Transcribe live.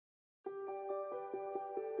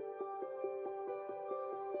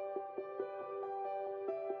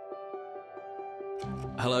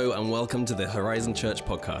Hello and welcome to the Horizon Church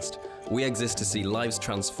podcast. We exist to see lives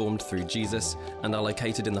transformed through Jesus and are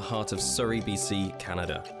located in the heart of Surrey, BC,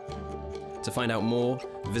 Canada. To find out more,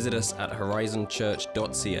 visit us at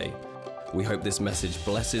horizonchurch.ca. We hope this message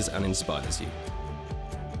blesses and inspires you.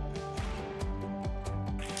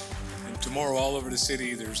 And tomorrow all over the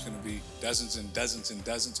city, there's going to be dozens and dozens and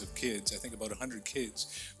dozens of kids. I think about 100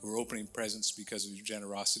 kids who are opening presents because of your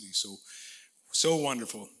generosity. So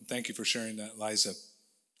wonderful. Thank you for sharing that, Liza.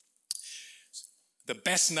 The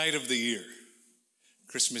best night of the year,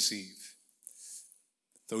 Christmas Eve.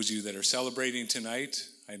 Those of you that are celebrating tonight,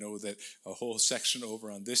 I know that a whole section over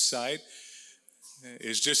on this side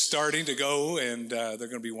is just starting to go, and they're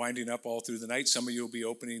going to be winding up all through the night. Some of you will be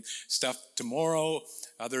opening stuff tomorrow,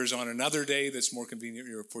 others on another day that's more convenient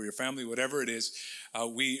for your family, whatever it is.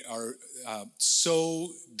 We are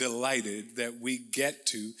so delighted that we get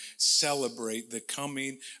to celebrate the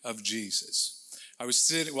coming of Jesus. I was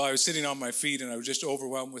sitting on my feet, and I was just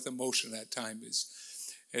overwhelmed with emotion at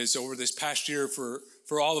times. As over this past year, for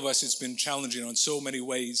all of us, it's been challenging on so many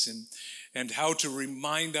ways, and how to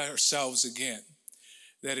remind ourselves again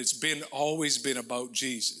that it's always been about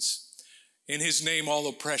Jesus. In his name, all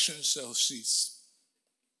oppression shall cease.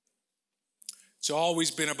 It's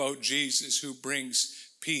always been about Jesus, who brings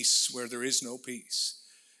peace where there is no peace.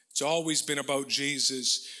 It's always been about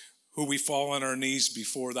Jesus, who we fall on our knees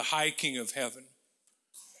before, the high King of heaven.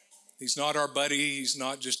 He's not our buddy. He's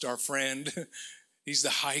not just our friend. He's the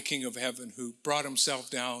high King of heaven who brought himself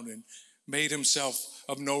down and made himself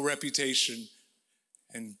of no reputation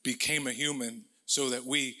and became a human so that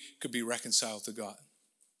we could be reconciled to God.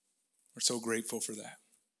 We're so grateful for that.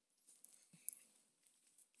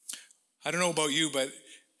 I don't know about you, but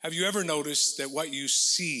have you ever noticed that what you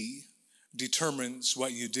see determines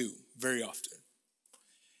what you do very often?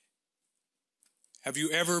 Have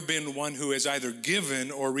you ever been one who has either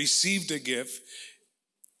given or received a gift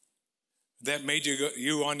that made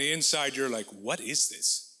you on the inside, you're like, what is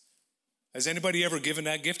this? Has anybody ever given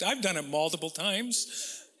that gift? I've done it multiple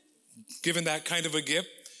times, given that kind of a gift.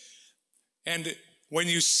 And when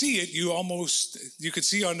you see it, you could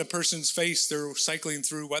see on the person's face, they're cycling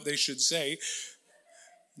through what they should say.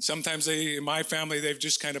 Sometimes in my family, they've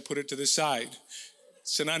just kind of put it to the side.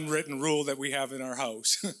 It's an unwritten rule that we have in our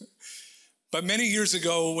house. But many years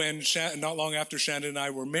ago, when not long after Shannon and I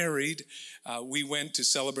were married, we went to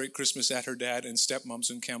celebrate Christmas at her dad and stepmom's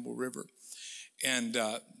in Campbell River, and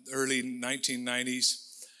early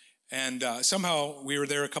 1990s. And somehow we were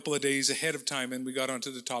there a couple of days ahead of time, and we got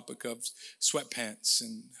onto the topic of sweatpants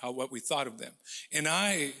and what we thought of them. And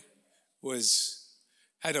I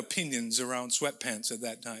had opinions around sweatpants at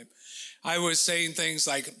that time. I was saying things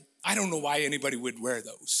like, I don't know why anybody would wear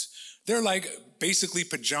those. They're like basically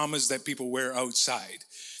pajamas that people wear outside.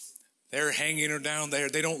 They're hanging down there.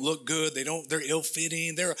 They don't look good. They're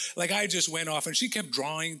ill-fitting. I just went off, and she kept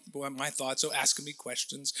drawing my thoughts, so asking me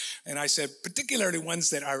questions. And I said, particularly ones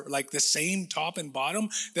that are like the same top and bottom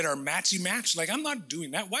that are matchy-match. Like, I'm not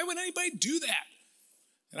doing that. Why would anybody do that?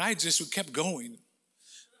 And I just kept going.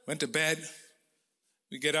 Went to bed.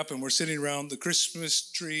 We get up and we're sitting around the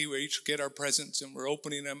Christmas tree. We each get our presents and we're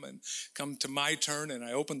opening them, and come to my turn, and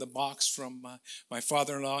I opened the box from my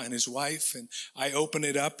father-in-law and his wife, and I opened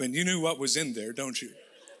it up, and you knew what was in there, don't you?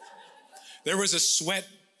 There was a sweat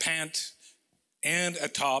pant and a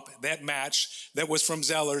top that matched that was from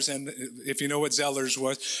Zellers, and if you know what Zellers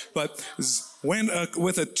was, but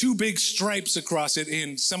with two big stripes across it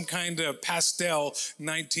in some kind of pastel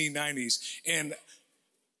 1990s, and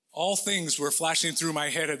all things were flashing through my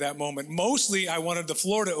head at that moment. Mostly, I wanted the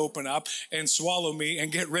floor to open up and swallow me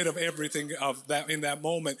and get rid of everything of that in that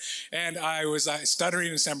moment. And I was stuttering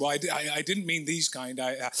and saying, well, I didn't mean these kind.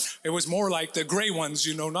 It was more like the gray ones,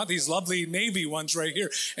 not these lovely navy ones right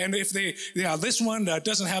here. And if this one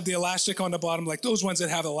doesn't have the elastic on the bottom, like those ones that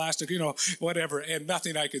have elastic, whatever. And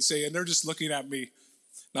nothing I could say. And they're just looking at me,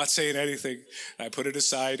 not saying anything. I put it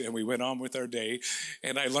aside, and we went on with our day.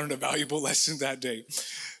 And I learned a valuable lesson that day.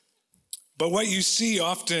 But what you see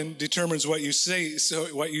often determines what you say, so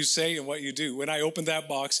what you say and what you do. When I opened that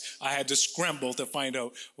box, I had to scramble to find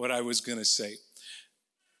out what I was going to say,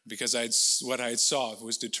 because what I saw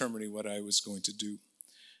was determining what I was going to do.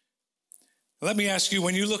 Let me ask you,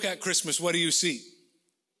 when you look at Christmas, what do you see?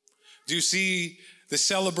 Do you see the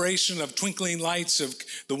celebration of twinkling lights, of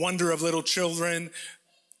the wonder of little children,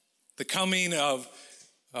 the coming of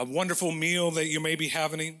a wonderful meal that you may be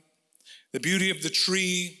having, the beauty of the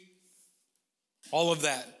tree, all of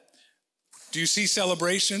that? Do you see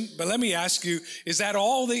celebration? But let me ask you, is that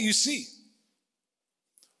all that you see?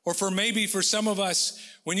 Or for some of us,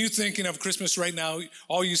 when you're thinking of Christmas right now,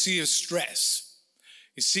 all you see is stress.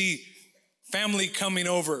 You see family coming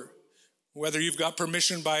over, whether you've got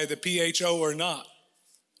permission by the PHO or not.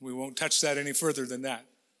 We won't touch that any further than that.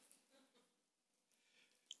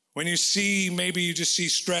 When you see, maybe you just see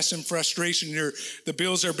stress and frustration, the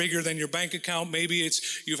bills are bigger than your bank account. Maybe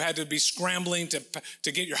it's you've had to be scrambling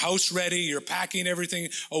to get your house ready. You're packing everything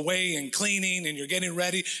away and cleaning, and you're getting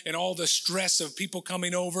ready, and all the stress of people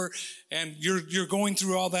coming over, and you're going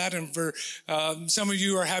through all that. And for some of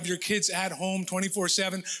you have your kids at home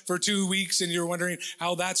 24/7 for 2 weeks, and you're wondering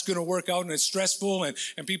how that's going to work out, and it's stressful, and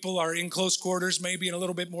people are in close quarters, maybe in a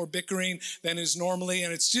little bit more bickering than is normally,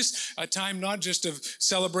 and it's just a time not just of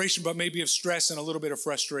celebration, but maybe of stress and a little bit of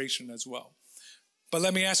frustration as well. But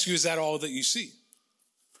let me ask you, is that all that you see?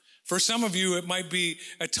 For some of you, it might be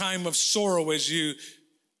a time of sorrow as you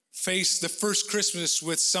face the first Christmas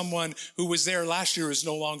with someone who was there last year is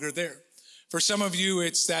no longer there. For some of you,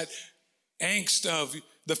 it's that angst of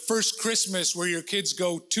the first Christmas where your kids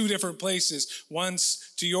go 2 different places,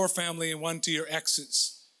 once to your family and one to your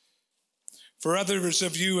ex's. For others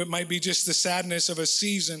of you, it might be just the sadness of a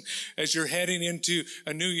season as you're heading into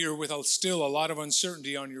a new year with still a lot of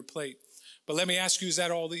uncertainty on your plate. But let me ask you, is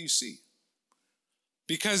that all that you see?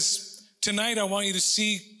 Because tonight I want you to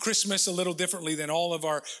see Christmas a little differently than all of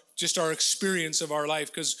our experience of our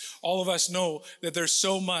life, because all of us know that there's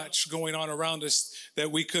so much going on around us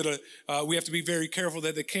that we have to be very careful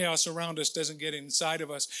that the chaos around us doesn't get inside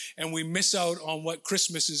of us and we miss out on what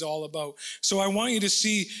Christmas is all about. So I want you to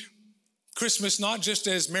see Christmas not just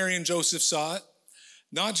as Mary and Joseph saw it,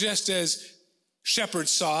 not just as shepherds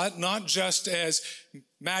saw it, not just as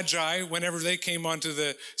magi, whenever they came onto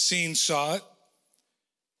the scene, saw it,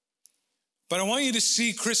 but I want you to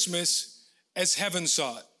see Christmas as heaven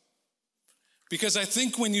saw it. Because I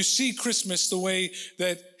think when you see Christmas the way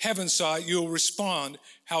that heaven saw it, you'll respond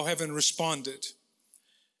how heaven responded.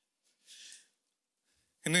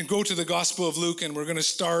 And then go to the Gospel of Luke, and we're going to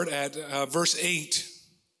start at verse 8.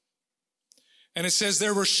 And it says,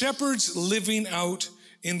 there were shepherds living out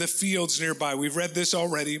in the fields nearby. We've read this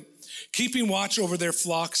already. Keeping watch over their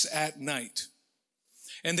flocks at night.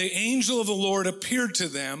 And the angel of the Lord appeared to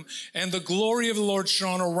them, and the glory of the Lord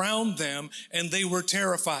shone around them, and they were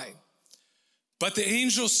terrified. But the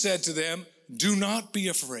angel said to them, do not be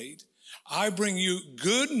afraid. I bring you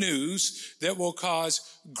good news that will cause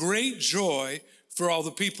great joy for all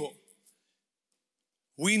the people.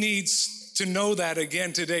 We need to know that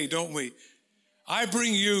again today, don't we? I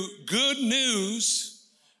bring you good news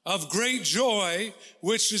of great joy,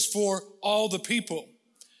 which is for all the people.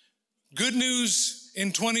 Good news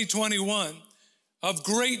in 2021 of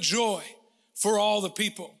great joy for all the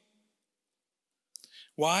people.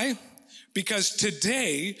 Why? Because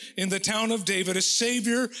today in the town of David, a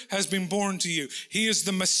Savior has been born to you. He is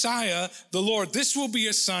the Messiah, the Lord. This will be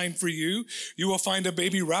a sign for you. You will find a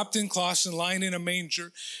baby wrapped in cloths and lying in a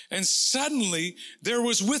manger. And suddenly there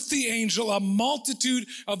was with the angel a multitude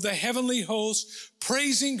of the heavenly hosts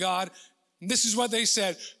praising God. And this is what they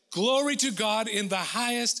said, glory to God in the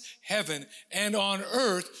highest heaven, and on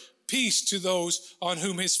earth peace to those on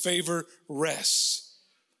whom his favor rests.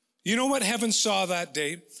 You know what heaven saw that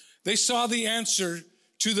day? They saw the answer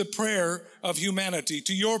to the prayer of humanity,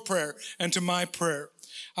 to your prayer and to my prayer.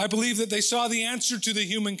 I believe that they saw the answer to the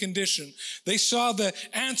human condition. They saw the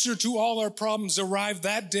answer to all our problems arrive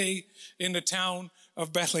that day in the town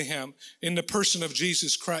of Bethlehem, in the person of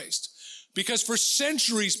Jesus Christ. Because for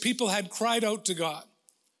centuries, people had cried out to God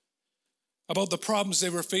about the problems they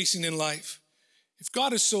were facing in life. If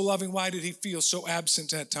God is so loving, why did he feel so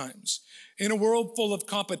absent at times? In a world full of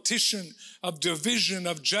competition, of division,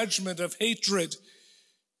 of judgment, of hatred,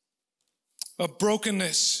 of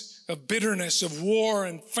brokenness, of bitterness, of war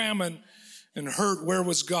and famine and hurt, where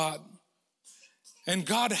was God? And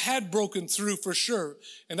God had broken through for sure.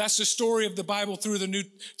 And that's the story of the Bible through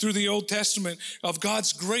the Old Testament, of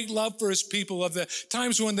God's great love for his people, of the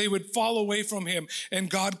times when they would fall away from him and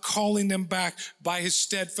God calling them back by his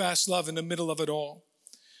steadfast love in the middle of it all.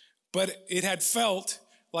 But it had felt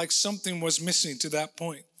like something was missing to that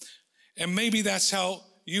point. And maybe that's how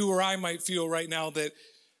you or I might feel right now, that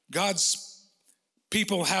God's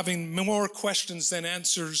people having more questions than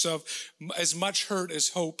answers, of as much hurt as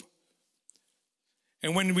hope.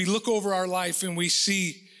 And when we look over our life and we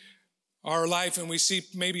see our life and we see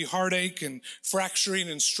maybe heartache and fracturing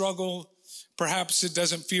and struggle, perhaps it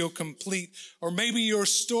doesn't feel complete. Or maybe your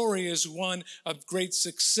story is one of great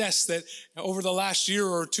success, that over the last year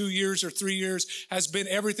or 2 years or 3 years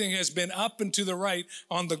everything has been up and to the right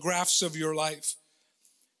on the graphs of your life.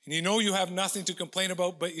 And you know you have nothing to complain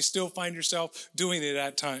about, but you still find yourself doing it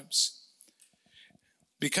at times.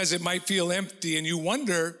 because it might feel empty and you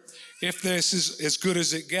wonder if this is as good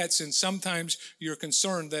as it gets. And sometimes you're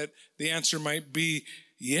concerned that the answer might be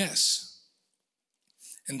yes.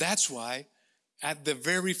 And that's why at the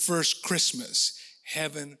very first Christmas,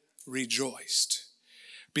 heaven rejoiced.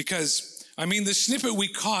 Because, the snippet we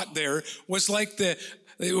caught there was like the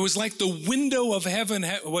window of heaven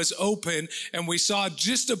was open, and we saw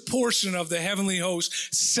just a portion of the heavenly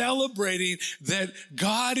host celebrating that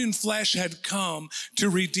God in flesh had come to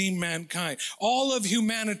redeem mankind. All of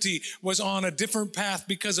humanity was on a different path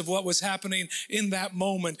because of what was happening in that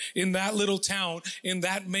moment, in that little town, in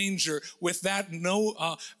that manger, with that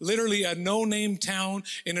literally a no-name town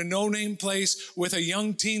in a no-name place with a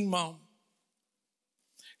young teen mom.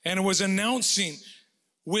 And it was announcing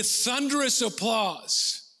with thunderous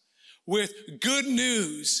applause, with good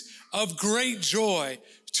news of great joy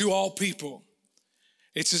to all people.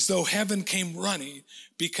 It's as though heaven came running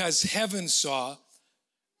because heaven saw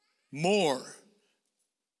more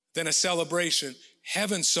than a celebration.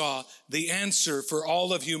 Heaven saw the answer for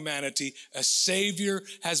all of humanity. A Savior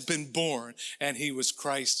has been born, and he was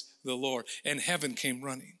Christ the Lord. And heaven came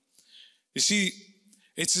running. You see,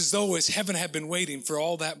 it's as though as heaven had been waiting for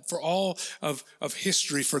all of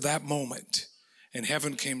history for that moment. And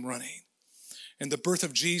heaven came running. And the birth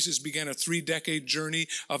of Jesus began a 3-decade journey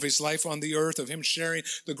of his life on the earth, of him sharing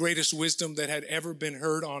the greatest wisdom that had ever been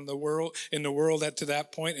heard in the world to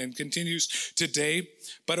that point, and continues today.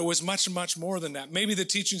 But it was much, much more than that. Maybe the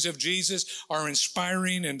teachings of Jesus are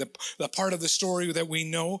inspiring and the part of the story that we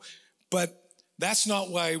know, but that's not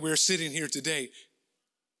why we're sitting here today.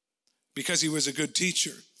 Because he was a good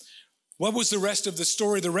teacher. What was the rest of the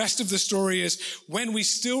story? The rest of the story is when we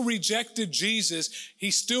still rejected Jesus,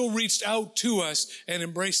 he still reached out to us and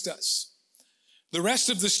embraced us. The rest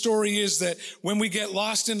of the story is that when we get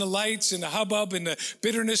lost in the lights and the hubbub and the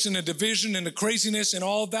bitterness and the division and the craziness and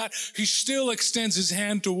all of that, he still extends his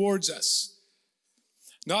hand towards us.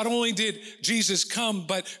 Not only did Jesus come,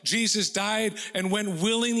 but Jesus died and went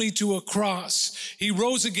willingly to a cross. He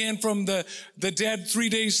rose again from the dead 3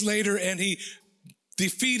 days later, and he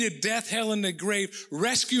defeated death, hell, and the grave,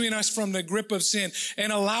 rescuing us from the grip of sin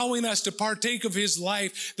and allowing us to partake of his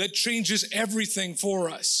life that changes everything for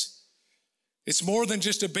us. It's more than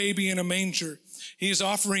just a baby in a manger. He is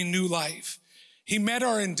offering new life. He met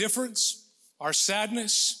our indifference, our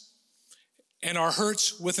sadness, and our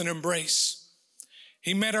hurts with an embrace.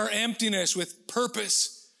 He met our emptiness with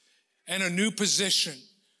purpose and a new position,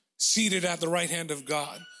 seated at the right hand of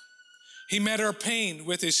God. He met our pain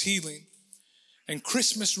with his healing. And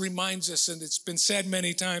Christmas reminds us, and it's been said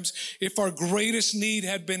many times, if our greatest need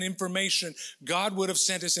had been information, God would have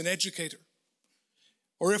sent us an educator.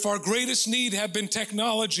 Or if our greatest need had been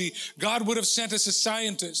technology, God would have sent us a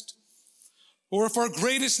scientist. Or if our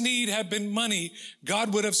greatest need had been money,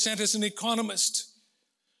 God would have sent us an economist.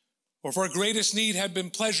 Or if our greatest need had been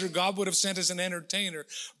pleasure, God would have sent us an entertainer.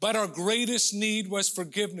 But our greatest need was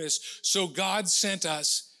forgiveness, so God sent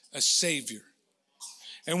us a Savior.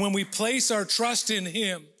 And when we place our trust in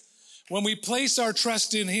him,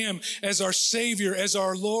 as our Savior, as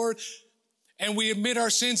our Lord, and we admit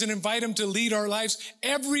our sins and invite him to lead our lives,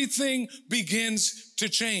 everything begins to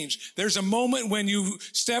change. There's a moment when you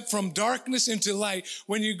step from darkness into light,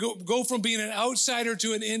 when you go from being an outsider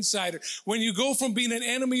to an insider, when you go from being an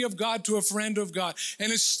enemy of God to a friend of God.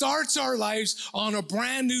 And it starts our lives on a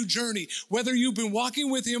brand new journey. Whether you've been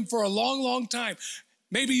walking with him for a long, long time,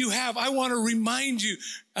 maybe you have. I want to remind you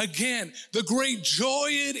again, the great joy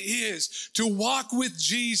it is to walk with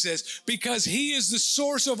Jesus, because he is the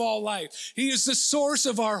source of all life. He is the source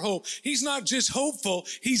of our hope. He's not just hopeful,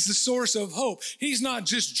 he's the source of hope. He's not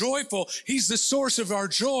just joyful, he's the source of our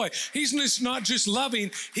joy. He's not just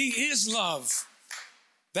loving, he is love.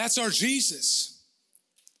 That's our Jesus.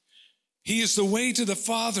 He is the way to the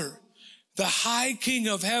Father. The high King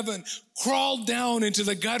of heaven crawled down into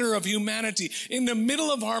the gutter of humanity in the middle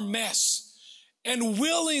of our mess and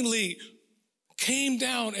willingly came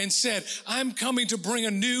down and said, I'm coming to bring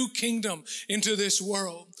a new kingdom into this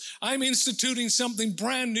world. I'm instituting something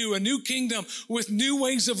brand new, a new kingdom with new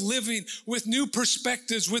ways of living, with new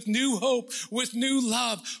perspectives, with new hope, with new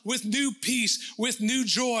love, with new peace, with new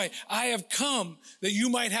joy. I have come that you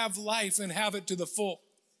might have life and have it to the full.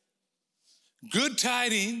 Good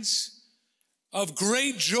tidings of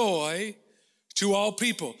great joy to all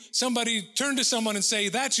people. Somebody turn to someone and say,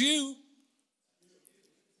 that's you.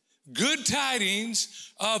 Good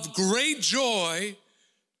tidings of great joy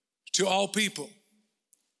to all people.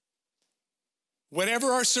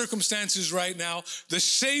 Whatever our circumstances right now, the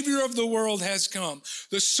Savior of the world has come.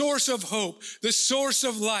 The source of hope, the source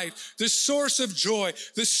of life, the source of joy,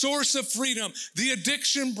 the source of freedom, the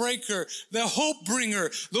addiction breaker, the hope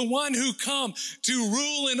bringer, the one who come to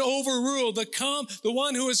rule and overrule, the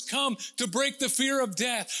one who has come to break the fear of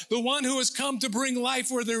death, the one who has come to bring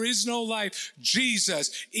life where there is no life.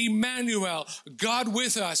 Jesus, Emmanuel, God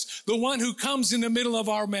with us, the one who comes in the middle of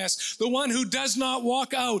our mess, the one who does not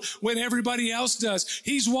walk out when everybody else does.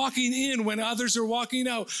 He's walking in when others are walking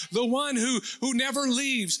out. The one who never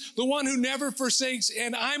leaves, the one who never forsakes.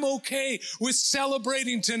 And I'm okay with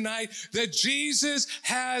celebrating tonight that Jesus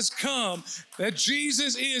has come, that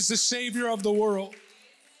Jesus is the Savior of the world.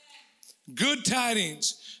 Good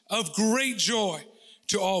tidings of great joy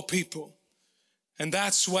to all people. And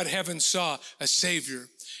that's what heaven saw, a Savior.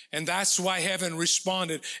 And that's why heaven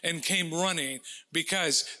responded and came running,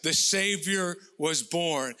 because the Savior was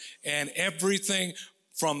born, and everything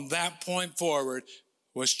from that point forward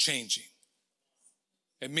was changing.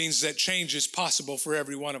 It means that change is possible for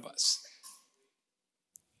every one of us.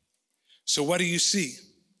 So what do you see?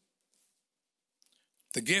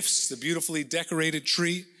 The gifts, the beautifully decorated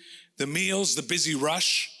tree, the meals, the busy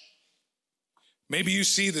rush. Maybe you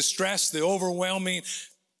see the stress, the overwhelming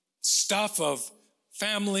stuff of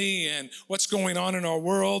family and what's going on in our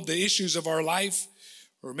world, the issues of our life,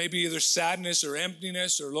 or maybe either sadness or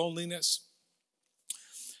emptiness or loneliness.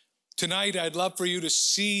 Tonight, I'd love for you to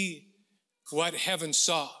see what heaven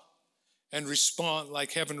saw and respond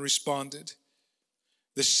like heaven responded.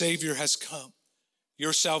 The Savior has come.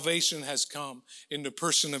 Your salvation has come in the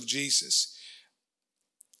person of Jesus.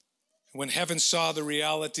 When heaven saw the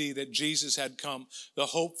reality that Jesus had come, the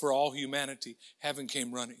hope for all humanity, heaven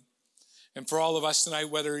came running. And for all of us tonight,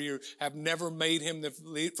 whether you have never made him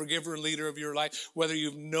the forgiver and leader of your life, whether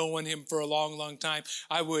you've known him for a long, long time,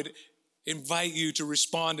 I would invite you to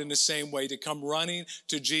respond in the same way, to come running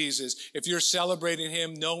to Jesus. If you're celebrating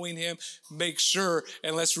him, knowing him, make sure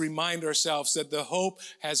and let's remind ourselves that the hope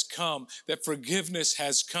has come, that forgiveness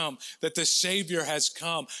has come, that the Savior has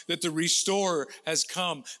come, that the Restorer has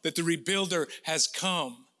come, that the Rebuilder has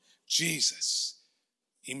come. Jesus,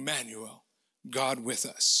 Emmanuel, God with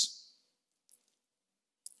us.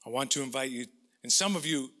 I want to invite you, and some of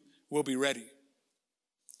you will be ready.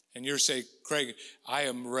 And you're saying, Craig, I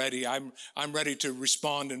am ready. I'm ready to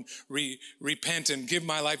respond and repent and give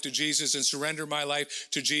my life to Jesus and surrender my life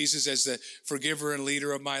to Jesus as the forgiver and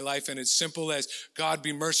leader of my life. And it's simple as, God,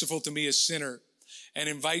 be merciful to me, a sinner, and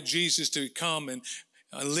invite Jesus to come and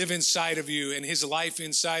live inside of you and his life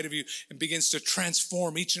inside of you, and begins to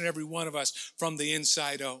transform each and every one of us from the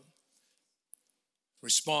inside out.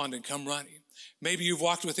 Respond and come running. Maybe you've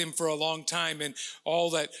walked with him for a long time, and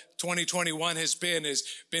all that 2021 has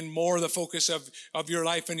been more the focus of your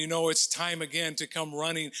life, and you know it's time again to come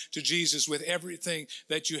running to Jesus with everything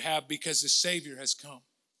that you have, because the Savior has come,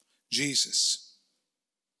 Jesus.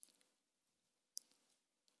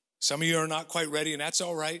 Some of you are not quite ready, and that's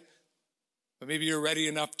all right. But maybe you're ready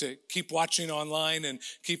enough to keep watching online and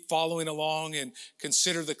keep following along and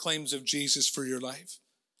consider the claims of Jesus for your life.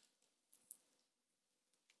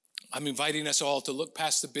 I'm inviting us all to look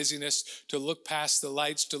past the busyness, to look past the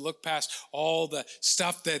lights, to look past all the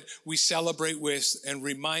stuff that we celebrate with, and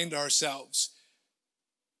remind ourselves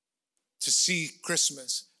to see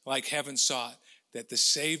Christmas like heaven saw it, that the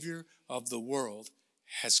Savior of the world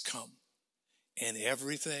has come, and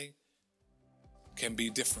everything can be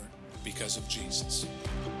different because of Jesus.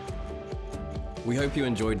 We hope you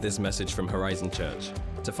enjoyed this message from Horizon Church.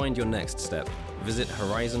 To find your next step, visit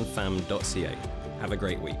horizonfam.ca. Have a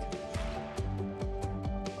great week.